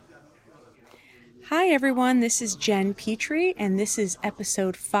Hi everyone, this is Jen Petrie, and this is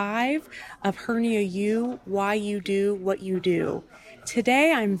episode 5 of Hernia U, Why You Do What You Do.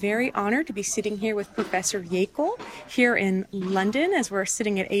 Today I'm very honored to be sitting here with Professor Yekel here in London as we're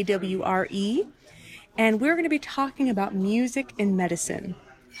sitting at AWRE, and we're going to be talking about music in medicine.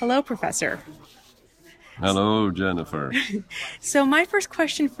 Hello, Professor. Hello, Jennifer. So my first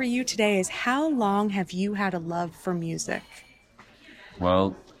question for you today is, how long have you had a love for music?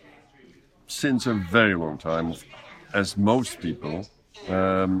 Well, since a very long time, as most people,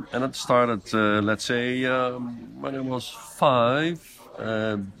 and it started, let's say, when I was 5,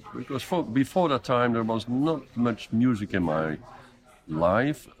 because before that time there was not much music in my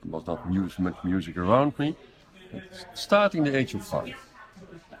life, there was not much music around me. Starting the age of 5.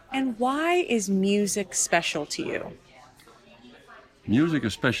 And why is music special to you? Music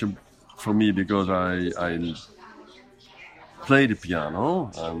is special for me because I play the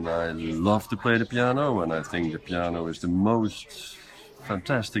piano, and I love to play the piano, and I think the piano is the most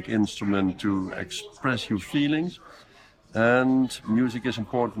fantastic instrument to express your feelings. And music is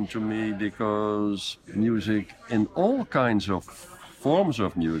important to me because music, in all kinds of forms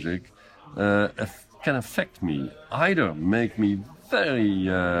of music, can affect me, either make me very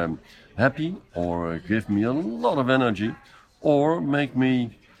happy or give me a lot of energy, or make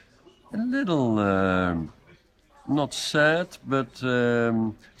me a little not sad, but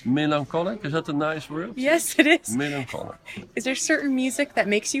melancholic. Is that a nice word? Yes, it is. Melancholic. Is there certain music that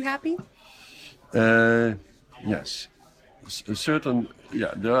makes you happy? Yes.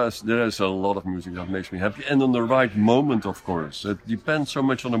 There is a lot of music that makes me happy, and on the right moment, of course. It depends so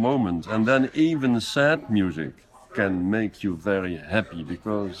much on the moment, and then even sad music can make you very happy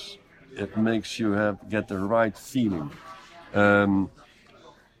because it makes you get the right feeling. And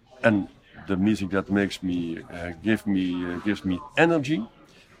the music that makes me gives me energy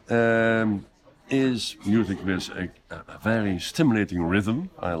is music with a very stimulating rhythm.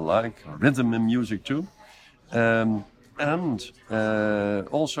 I like rhythm in music too, and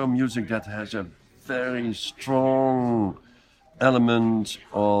also music that has a very strong element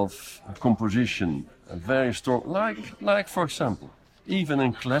of composition, a very strong, like for example, even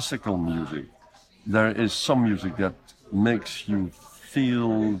in classical music, there is some music that makes you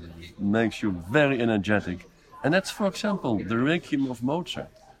very energetic. And that's, for example, the Requiem of Mozart.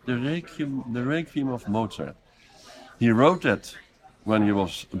 The Requiem of Mozart. He wrote that when he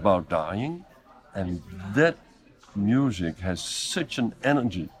was about dying, and that music has such an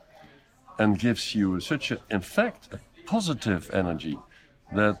energy and gives you in fact, a positive energy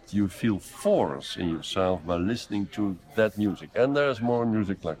that you feel force in yourself by listening to that music. And there's more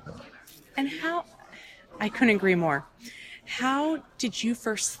music like that. And I couldn't agree more. How did you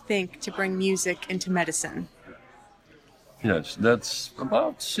first think to bring music into medicine? Yes, that's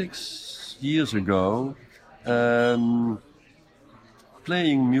about 6 years ago.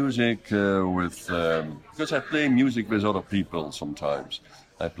 Playing music because I play music with other people sometimes.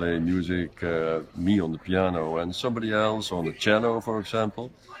 I play music, me on the piano and somebody else on the cello, for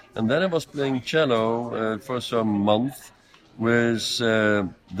example. And then I was playing cello for some month with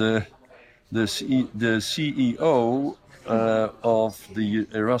the CEO of the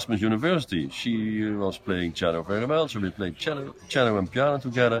Erasmus University. She was playing cello very well, so we played cello and piano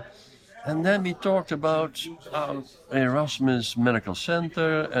together. And then we talked about our Erasmus Medical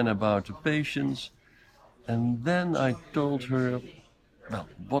Center and about the patients. And then I told her, well,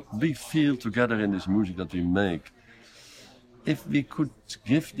 what we feel together in this music that we make, if we could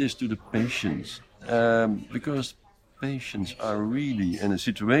give this to the patients, because patients are really in a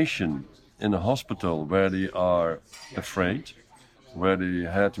situation in a hospital where they are afraid, where they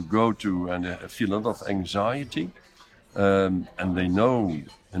had to go to and they feel a lot of anxiety, and they know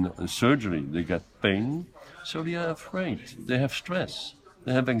in surgery they get pain, so they are afraid, they have stress,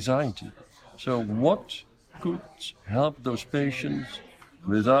 they have anxiety. So what could help those patients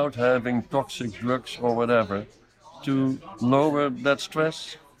without having toxic drugs or whatever to lower that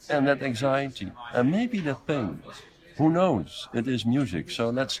stress and that anxiety and maybe that pain? Who knows? It is music. So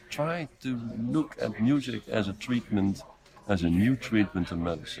let's try to look at music as a treatment, as a new treatment in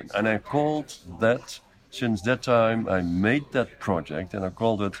medicine. And I called that, since that time, I made that project and I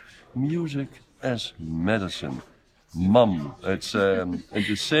called it Music as Medicine. MAM. It's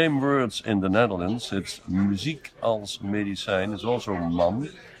the same words in the Netherlands. It's muziek als medicijn. It's also MAM.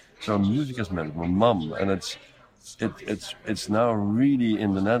 So music as medicine, MAM. And it's now really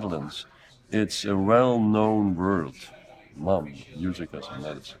in the Netherlands. It's a well-known word, MAM, music as a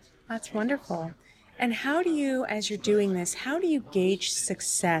medicine. That's wonderful. And how do you, as you're doing this, how do you gauge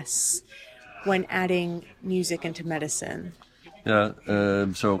success when adding music into medicine? Yeah,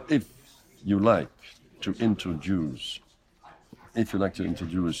 so if you like to introduce,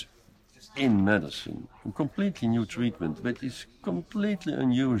 in medicine, a completely new treatment, which is completely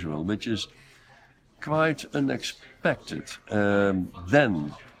unusual, which is quite unexpected,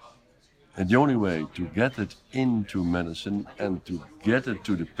 then the only way to get it into medicine and to get it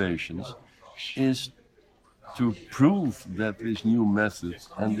to the patients is to prove that this new method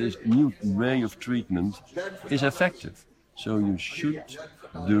and this new way of treatment is effective. So you should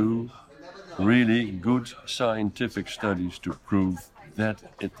do really good scientific studies to prove that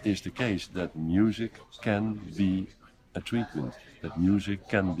it is the case, that music can be a treatment, that music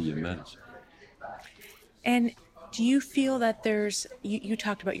can be a medicine. And do you feel that you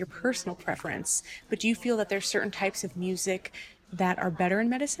talked about your personal preference, but do you feel that there's certain types of music that are better in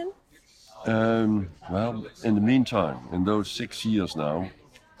medicine? Well, in the meantime, in those 6 years now,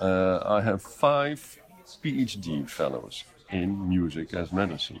 I have 5 PhD fellows in music as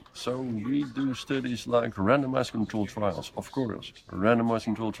medicine. So we do studies like randomized controlled trials, of course, randomized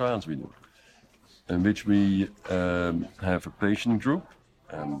controlled trials we do, in which we have a patient group,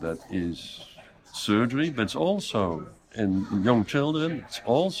 and that is surgery, but it's also in young children, it's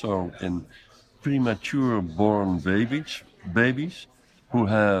also in premature born babies who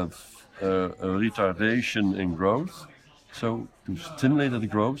have a retardation in growth. So to stimulate the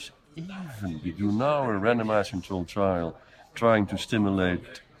growth, even we do now a randomized controlled trial trying to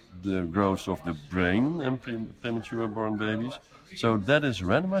stimulate the growth of the brain in premature born babies. So that is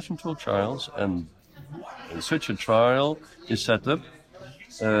randomized controlled trials, and such a trial is set up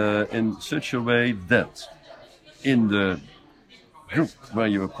in such a way that in the group where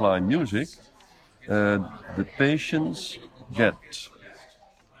you apply music, the patients get,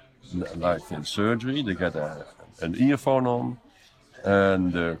 like in surgery, they get an earphone on,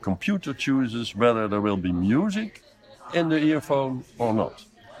 and the computer chooses whether there will be music in the earphone or not.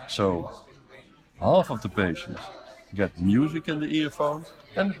 So half of the patients get music in the earphone,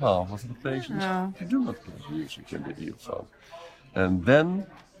 and half of the patients do not get music in the earphone. And then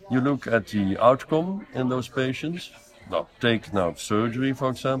you look at the outcome in those patients. Now, take now surgery, for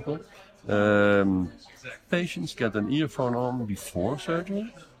example. Patients get an earphone on before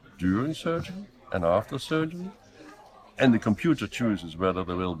surgery, during surgery, and after surgery. And the computer chooses whether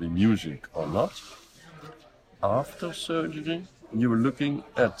there will be music or not. After surgery, you're looking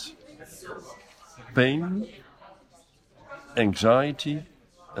at pain, anxiety,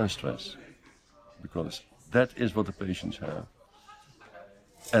 and stress, because that is what the patients have.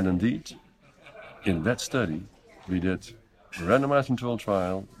 And indeed, in that study, we did a randomized controlled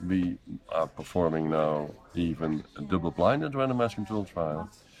trial. We are performing now even a double-blinded randomized controlled trial,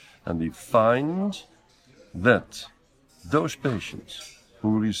 and we find that those patients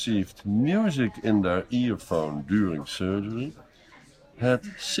who received music in their earphone during surgery had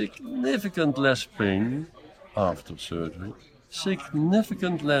significant less pain after surgery,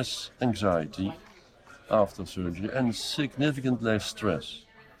 significant less anxiety after surgery, and significant less stress.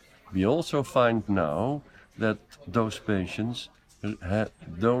 We also find now that those patients have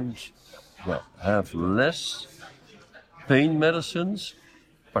less pain medicines,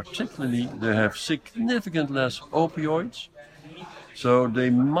 particularly they have significant less opioids, so they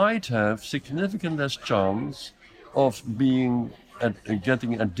might have significant less chance of getting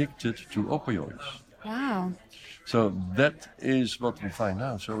addicted to opioids. Wow. So that is what we find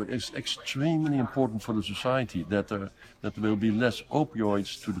now. So it is extremely important for the society that there will be less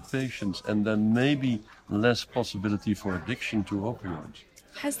opioids to the patients, and then maybe less possibility for addiction to opioids.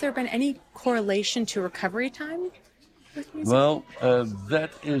 Has there been any correlation to recovery time with music? Well,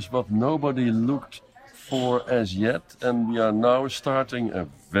 that is what nobody looked for as yet, and we are now starting a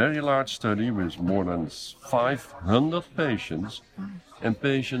very large study with more than 500 patients, and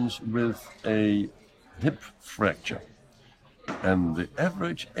patients with a hip fracture. And the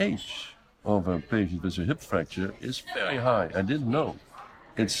average age of a patient with a hip fracture is very high. I didn't know.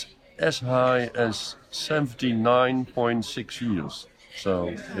 It's as high as 79.6 years.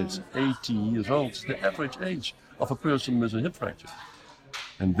 So it's 80 years old. It's the average age of a person with a hip fracture.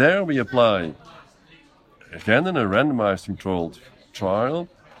 And there we apply, again in a randomized controlled trial,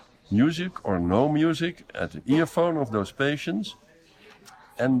 music or no music at the earphone of those patients.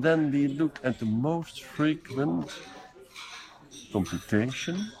 And then we look at the most frequent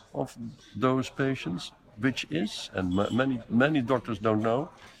complication of those patients, which is, and many doctors don't know,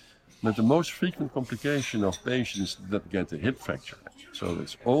 but the most frequent complication of patients that get a hip fracture. So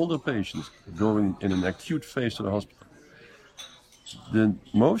it's older patients going in an acute phase to the hospital. The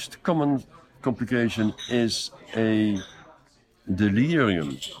most common complication is a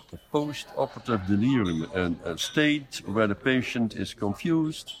delirium, a post-operative delirium, a state where the patient is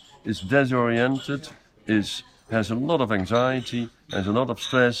confused, is disoriented, has a lot of anxiety, has a lot of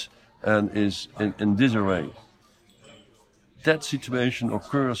stress, and is in disarray. That situation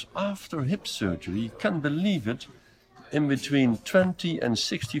occurs after hip surgery. You can believe it, in between 20 and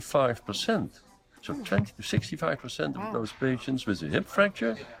 65%. So 20 to 65% of those patients with a hip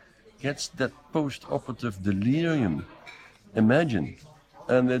fracture gets that post-operative delirium. Imagine.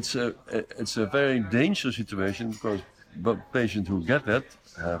 And it's a very dangerous situation because patients who get that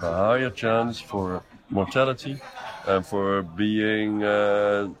have a higher chance for mortality and for being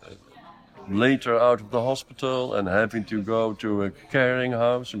later out of the hospital and having to go to a caring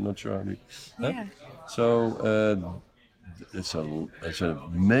house. I'm not sure how Yeah. So it's a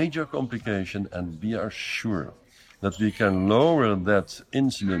major complication, and we are sure that we can lower that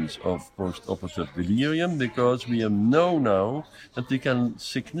incidence of post-operative delirium because we know now that we can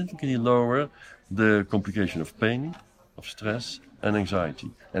significantly lower the complication of pain, of stress, and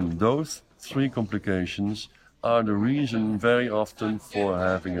anxiety. And those three complications are the reason very often for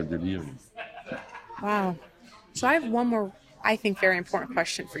having a delirium. Wow. So I have one more, I think, very important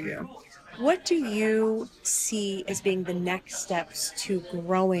question for you. What do you see as being the next steps to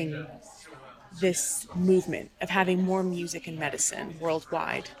growing this movement of having more music in medicine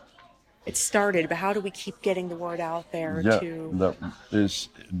worldwide? It started, but how do we keep getting the word out there that is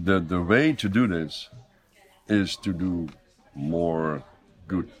the way to do this is to do more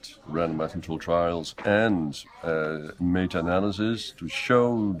good randomized controlled trials and meta-analysis to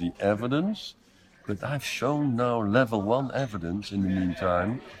show the evidence. But I've shown now level 1 evidence in the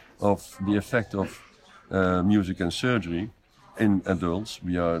meantime of the effect of music and surgery in adults.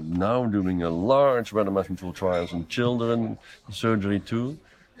 We are now doing a large randomized controlled trials in children surgery too.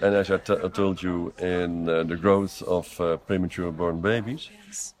 And as I told you, in the growth of premature born babies,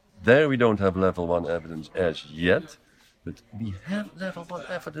 there we don't have level 1 evidence as yet, but we have level 1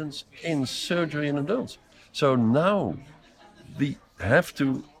 evidence in surgery in adults. So now we have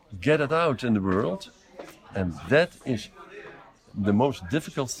to get it out in the world, and that is the most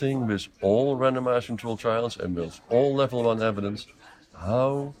difficult thing with all randomized controlled trials and with all level 1 evidence.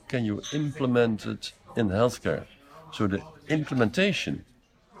 How can you implement it in healthcare? So the implementation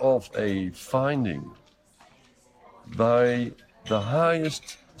of a finding by the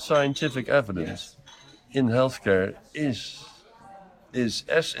highest scientific evidence in healthcare is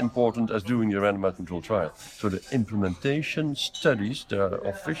as important as doing a randomized controlled trial. So the implementation studies, there are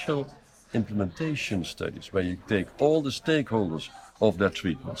official implementation studies where you take all the stakeholders of that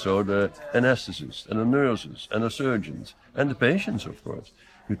treatment, so the anesthetists and the nurses and the surgeons and the patients, of course.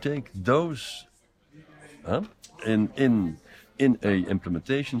 You take those in a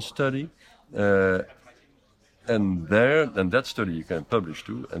implementation study, and that study you can publish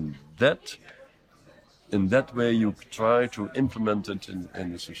too, and that in that way you try to implement it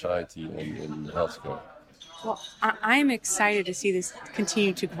in the society and in healthcare. Well, I'm excited to see this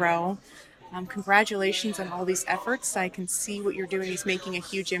continue to grow. Congratulations on all these efforts. I can see what you're doing is making a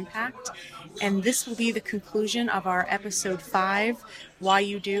huge impact. And this will be the conclusion of our episode 5, Why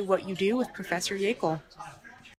You Do What You Do with Professor Yekel.